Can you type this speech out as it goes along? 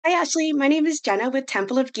Hi, Ashley. My name is Jenna with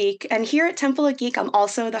Temple of Geek. And here at Temple of Geek, I'm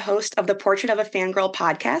also the host of the Portrait of a Fangirl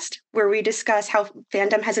podcast, where we discuss how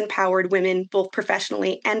fandom has empowered women both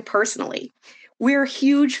professionally and personally. We're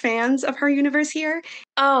huge fans of her universe here.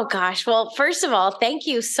 Oh gosh. Well, first of all, thank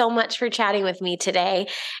you so much for chatting with me today,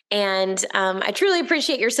 and I truly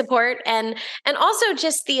appreciate your support and also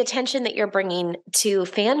just the attention that you're bringing to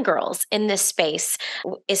fangirls in this space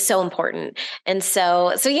is so important. And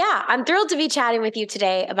so yeah, I'm thrilled to be chatting with you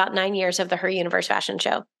today about 9 years of the Her Universe fashion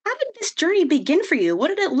show. How did this journey begin for you? What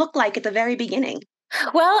did it look like at the very beginning?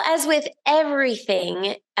 Well, as with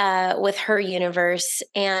everything with Her Universe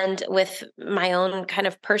and with my own kind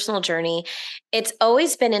of personal journey, it's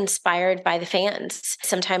always been inspired by the fans.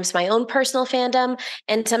 Sometimes my own personal fandom,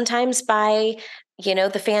 and sometimes by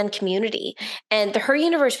the fan community. And the Her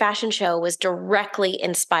Universe fashion show was directly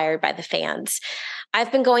inspired by the fans.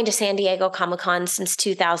 I've been going to San Diego Comic-Con since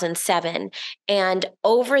 2007, and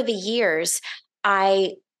over the years,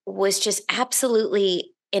 I was just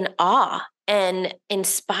absolutely in awe and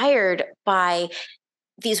inspired by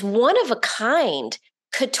these one of a kind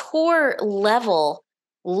couture level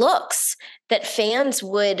looks that fans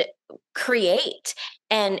would create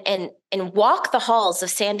and walk the halls of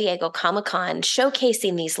San Diego Comic-Con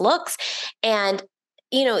showcasing these looks. And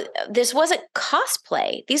this wasn't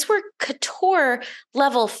cosplay, these were couture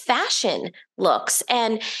level fashion looks.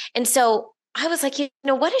 And so I was like,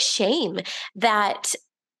 what a shame that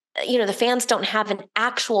the fans don't have an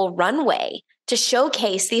actual runway to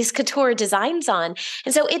showcase these couture designs on.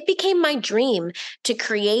 And so it became my dream to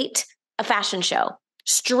create a fashion show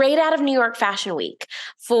straight out of New York Fashion Week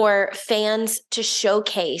for fans to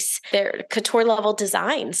showcase their couture level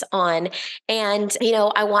designs on. And,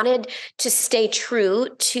 I wanted to stay true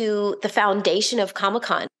to the foundation of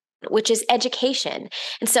Comic-Con, which is education.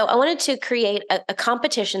 And so I wanted to create a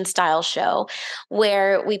competition style show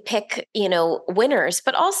where we pick, winners,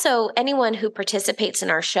 but also anyone who participates in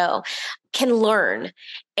our show can learn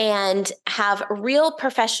and have real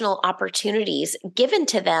professional opportunities given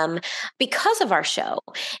to them because of our show.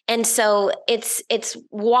 And so it's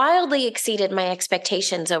wildly exceeded my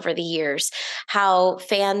expectations over the years, how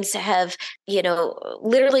fans have,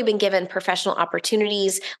 literally been given professional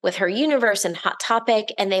opportunities with Her Universe and Hot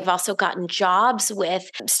Topic, and they've also gotten jobs with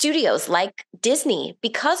studios like Disney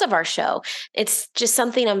because of our show. It's just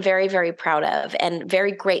something I'm very, very proud of and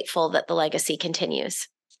very grateful that the legacy continues.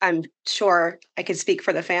 I'm sure I could speak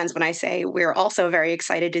for the fans when I say we're also very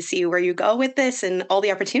excited to see where you go with this and all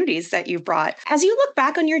the opportunities that you've brought. As you look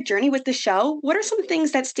back on your journey with the show, what are some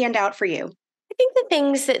things that stand out for you? I think the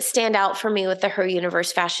things that stand out for me with the Her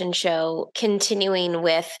Universe fashion show, continuing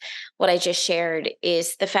with what I just shared,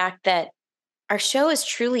 is the fact that our show has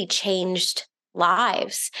truly changed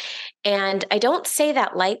lives. And I don't say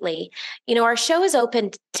that lightly. Our show is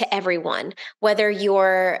open to everyone, whether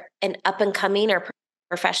you're an up and coming or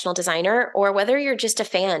professional designer, or whether you're just a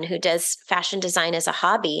fan who does fashion design as a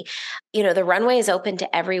hobby. The runway is open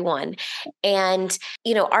to everyone. And,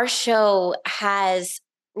 our show has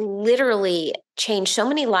literally changed so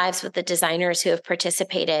many lives with the designers who have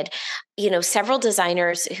participated. Several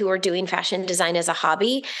designers who are doing fashion design as a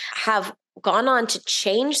hobby have gone on to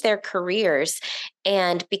change their careers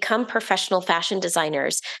and become professional fashion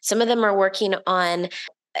designers. Some of them are working on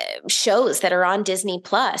shows that are on Disney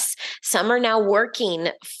Plus. Some are now working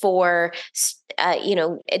for,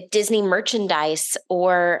 Disney merchandise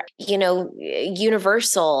or,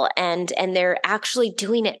 Universal, and they're actually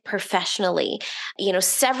doing it professionally.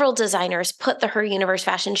 Several designers put the Her Universe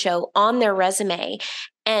fashion show on their resume,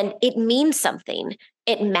 and it means something.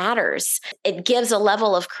 It matters. It gives a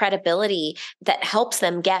level of credibility that helps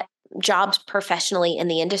them get jobs professionally in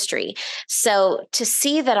the industry. So to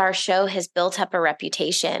see that our show has built up a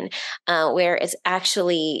reputation where it's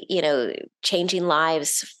actually, changing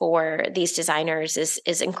lives for these designers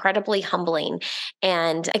is incredibly humbling.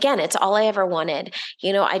 And again, it's all I ever wanted.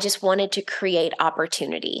 I just wanted to create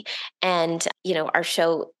opportunity. And, our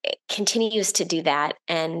show continues to do that.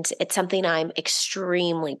 And it's something I'm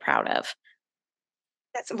extremely proud of.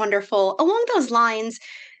 That's wonderful. Along those lines,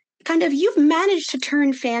 kind of you've managed to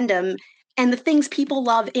turn fandom and the things people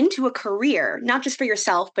love into a career, not just for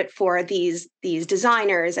yourself, but for these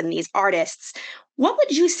designers and these artists. What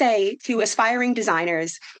would you say to aspiring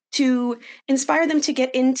designers to inspire them to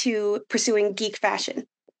get into pursuing geek fashion?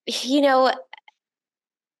 You know,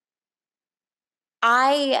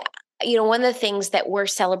 I, one of the things that we're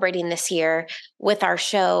celebrating this year with our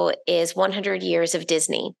show is 100 years of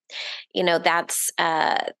Disney.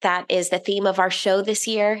 That is the theme of our show this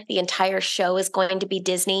year. The entire show is going to be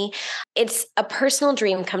Disney. It's a personal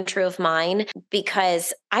dream come true of mine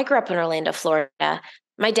because I grew up in Orlando, Florida.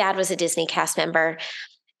 My dad was a Disney cast member.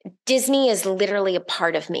 Disney is literally a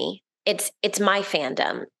part of me. It's my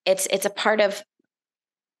fandom. It's a part of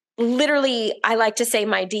literally, I like to say,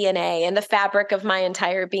 my DNA and the fabric of my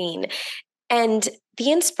entire being. And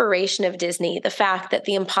the inspiration of Disney, the fact that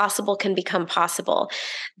the impossible can become possible,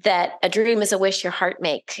 that a dream is a wish your heart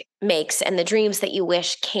makes, and the dreams that you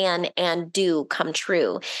wish can and do come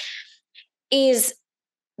true, is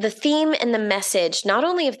the theme and the message, not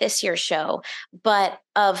only of this year's show, but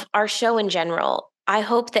of our show in general. I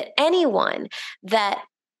hope that anyone that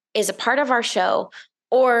is a part of our show,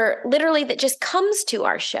 or literally that just comes to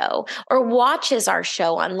our show or watches our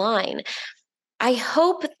show online, I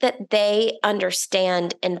hope that they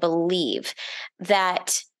understand and believe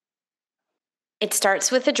that it starts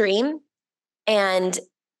with a dream, and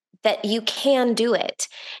that you can do it,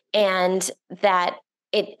 and that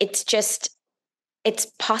it's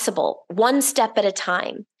possible one step at a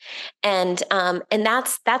time. And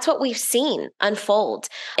that's what we've seen unfold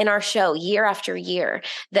in our show year after year,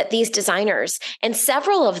 that these designers, and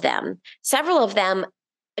several of them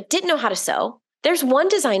didn't know how to sew. There's one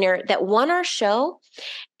designer that won our show,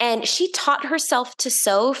 and she taught herself to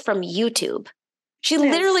sew from YouTube. She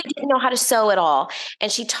Yes. literally didn't know how to sew at all,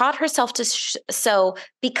 and she taught herself to sew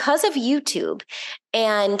because of YouTube.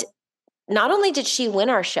 And not only did she win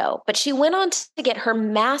our show, but she went on to get her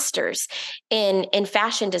master's in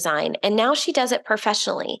fashion design, and now she does it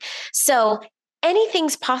professionally. So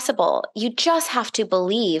anything's possible. You just have to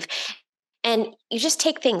believe, and you just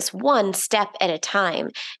take things one step at a time.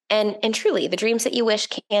 And truly, the dreams that you wish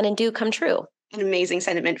can and do come true. An amazing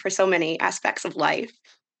sentiment for so many aspects of life.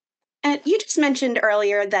 And you just mentioned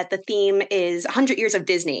earlier that the theme is 100 years of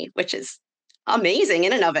Disney, which is amazing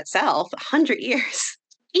in and of itself. 100 years.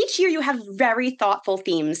 Each year you have very thoughtful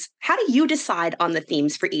themes. How do you decide on the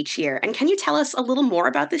themes for each year? And can you tell us a little more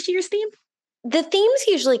about this year's theme? The themes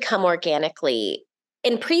usually come organically.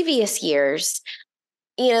 In previous years,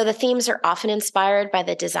 the themes are often inspired by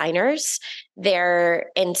the designers. They're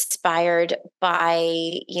inspired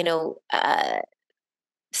by,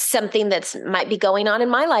 something that's might be going on in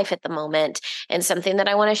my life at the moment, and something that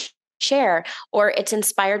I want to share, or it's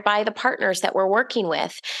inspired by the partners that we're working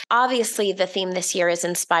with. Obviously, the theme this year is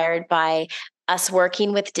inspired by us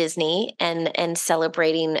working with Disney and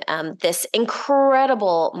celebrating this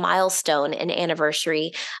incredible milestone and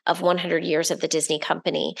anniversary of 100 years of the Disney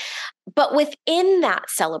company. But within that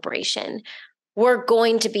celebration, we're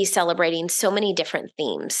going to be celebrating so many different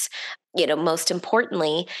themes. Most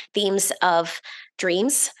importantly, themes of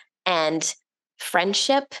dreams and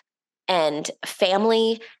friendship and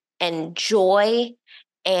family and joy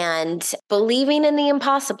and believing in the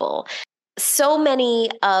impossible. So many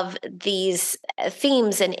of these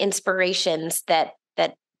themes and inspirations that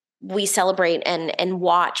we celebrate and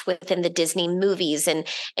watch within the Disney movies and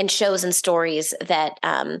shows and stories that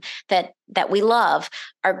we love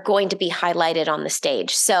are going to be highlighted on the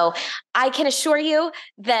stage. So I can assure you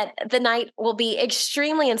that the night will be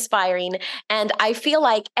extremely inspiring, and I feel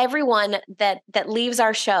like everyone that leaves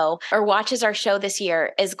our show or watches our show this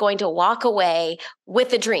year is going to walk away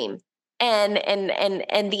with a dream. And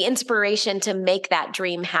the inspiration to make that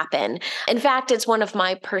dream happen. In fact, it's one of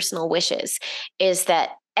my personal wishes is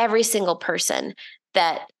that every single person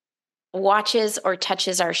that watches or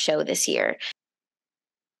touches our show this year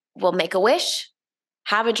will make a wish,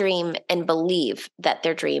 have a dream, and believe that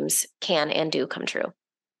their dreams can and do come true.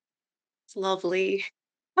 It's lovely.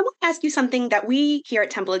 I want to ask you something that we here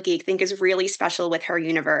at Temple of Geek think is really special with her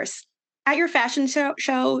universe. At your fashion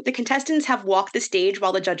show, the contestants have walked the stage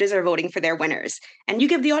while the judges are voting for their winners, and you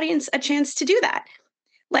give the audience a chance to do that.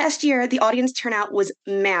 Last year, the audience turnout was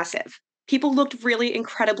massive. People looked really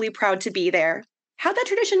incredibly proud to be there. How'd that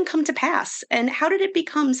tradition come to pass, and how did it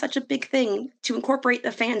become such a big thing to incorporate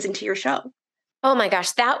the fans into your show? Oh my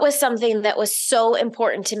gosh, that was something that was so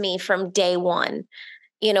important to me from day one.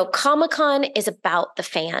 Comic-Con is about the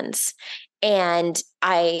fans. And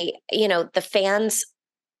the fans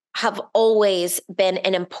have always been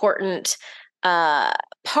an important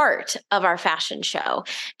part of our fashion show,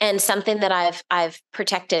 and something that I've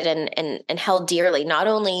protected and held dearly. Not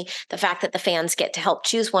only the fact that the fans get to help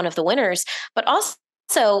choose one of the winners, but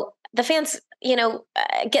also the fans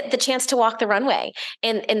get the chance to walk the runway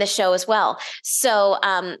in the show as well. So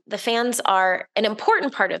the fans are an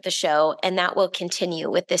important part of the show, and that will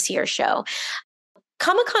continue with this year's show.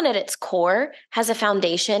 Comic-Con at its core has a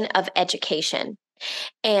foundation of education.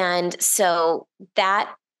 And so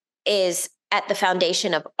that is at the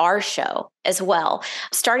foundation of our show as well.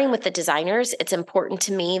 Starting with the designers, it's important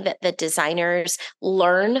to me that the designers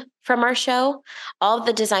learn from our show. All of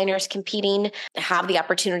the designers competing have the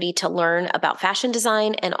opportunity to learn about fashion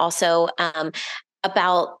design and also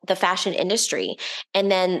about the fashion industry.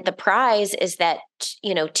 And then the prize is that,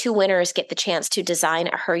 two winners get the chance to design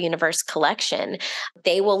a Her Universe collection.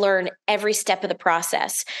 They will learn every step of the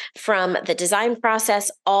process, from the design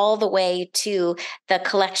process all the way to the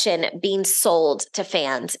collection being sold to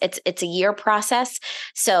fans. It's a year process.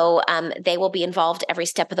 So they will be involved every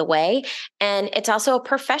step of the way. And it's also a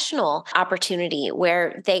professional opportunity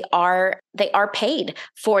where they are paid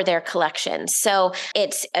for their collection. So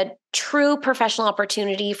it's a true professional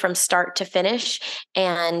opportunity from start to finish.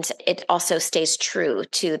 And it also stays true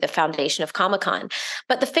to the foundation of Comic-Con.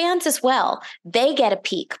 But the fans as well, they get a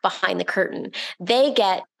peek behind the curtain. They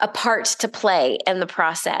get a part to play in the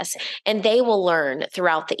process, and they will learn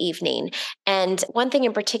throughout the evening. And one thing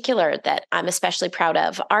in particular that I'm especially proud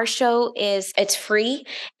of, our show it's free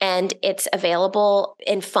and it's available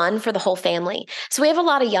and fun for the whole family. So we have a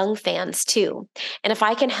lot of young fans too. And if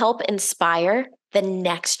I can help inspire the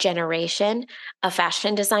next generation of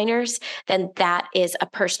fashion designers, then that is a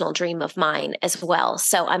personal dream of mine as well.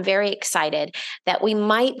 So I'm very excited that we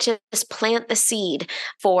might just plant the seed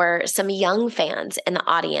for some young fans in the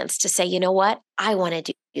audience to say, you know what, I want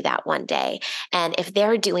to do that one day. And if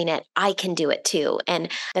they're doing it, I can do it too.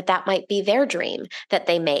 And that might be their dream that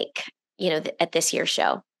they make, at this year's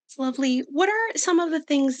show. It's lovely. What are some of the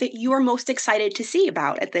things that you are most excited to see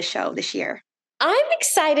about at this show this year? I'm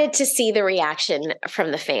excited to see the reaction from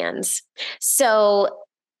the fans. So,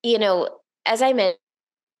 as I mentioned,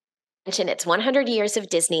 it's 100 years of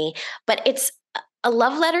Disney, but it's a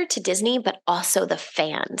love letter to Disney, but also the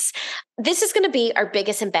fans. This is going to be our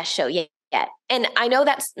biggest and best show yet. And I know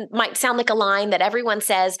that might sound like a line that everyone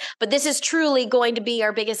says, but this is truly going to be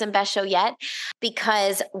our biggest and best show yet,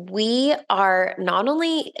 because we are, not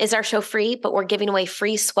only is our show free, but we're giving away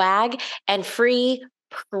free swag and free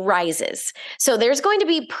prizes. So there's going to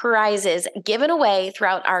be prizes given away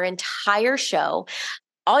throughout our entire show.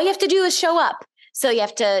 All you have to do is show up. So you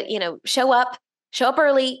have to, show up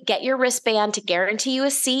early, get your wristband to guarantee you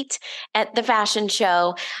a seat at the fashion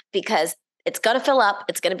show, because it's going to fill up.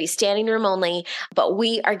 It's going to be standing room only, but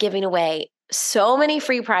we are giving away so many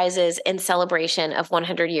free prizes in celebration of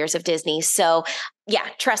 100 years of Disney. So yeah,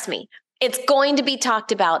 trust me, it's going to be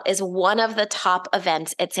talked about as one of the top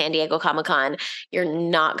events at San Diego Comic-Con. You're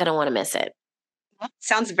not going to want to miss it. Well,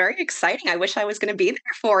 sounds very exciting. I wish I was going to be there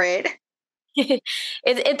for it.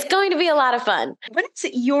 It's going to be a lot of fun. What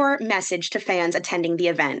is your message to fans attending the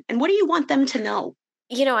event, and what do you want them to know?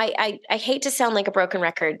 I hate to sound like a broken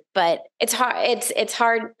record, but it's hard. It's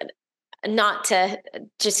hard not to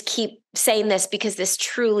just keep saying this, because this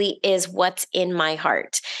truly is what's in my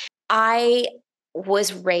heart. I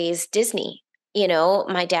was raised Disney.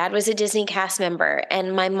 My dad was a Disney cast member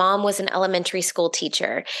and my mom was an elementary school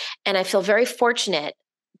teacher. And I feel very fortunate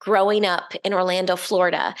growing up in Orlando,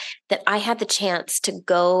 Florida, that I had the chance to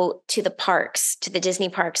go to the parks, to the Disney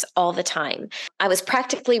parks all the time. I was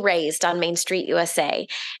practically raised on Main Street, USA.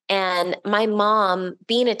 And my mom,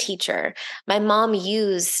 being a teacher, my mom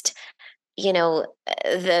used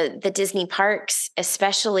the Disney parks,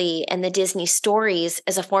 especially, and the Disney stories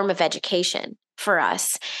as a form of education for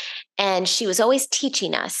us. And she was always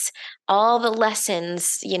teaching us all the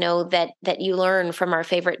lessons, that you learn from our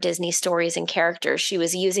favorite Disney stories and characters. She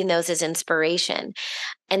was using those as inspiration.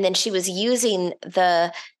 And then she was using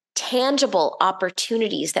the tangible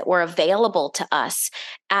opportunities that were available to us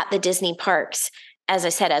at the Disney parks, as I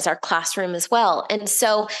said, as our classroom as well. And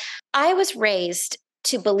so I was raised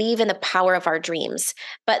to believe in the power of our dreams,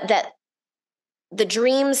 but that the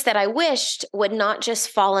dreams that I wished would not just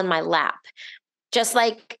fall in my lap. Just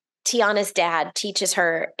like Tiana's dad teaches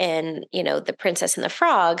her in, The Princess and the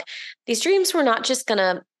Frog, these dreams were not just going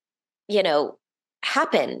to,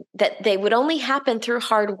 happen, that they would only happen through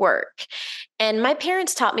hard work. And my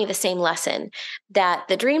parents taught me the same lesson, that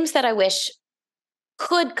the dreams that I wish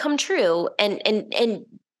could come true, and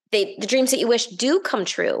the dreams that you wish do come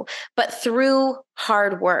true, but through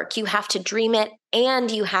hard work. You have to dream it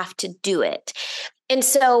and you have to do it. And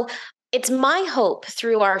so it's my hope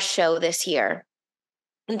through our show this year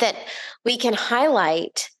that we can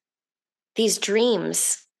highlight these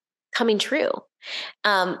dreams coming true,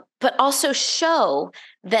 but also show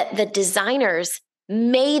that the designers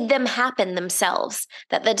made them happen themselves,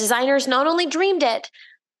 that the designers not only dreamed it,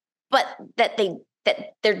 but that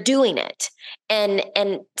they're doing it. And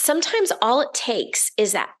sometimes all it takes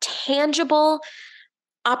is that tangible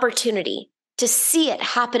opportunity to see it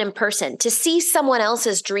happen in person, to see someone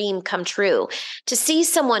else's dream come true, to see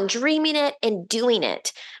someone dreaming it and doing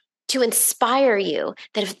it, to inspire you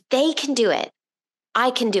that if they can do it,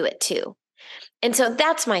 I can do it too. And so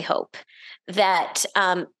that's my hope, that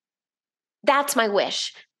that's my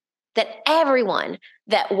wish, that everyone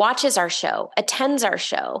that watches our show, attends our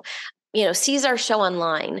show, sees our show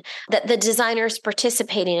online, that the designers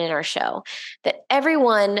participating in our show, that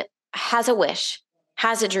everyone has a wish,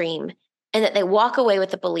 has a dream, and that they walk away with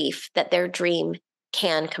the belief that their dream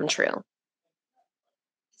can come true.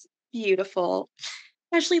 Beautiful.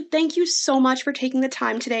 Ashley, thank you so much for taking the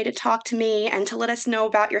time today to talk to me and to let us know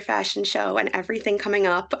about your fashion show and everything coming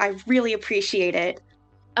up. I really appreciate it.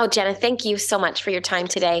 Oh, Jenna, thank you so much for your time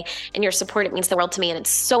today and your support. It means the world to me, and it's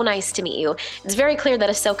so nice to meet you. It's very clear that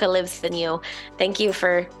Ahsoka lives in you. Thank you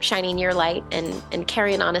for shining your light and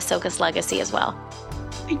carrying on Ahsoka's legacy as well.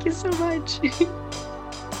 Thank you so much.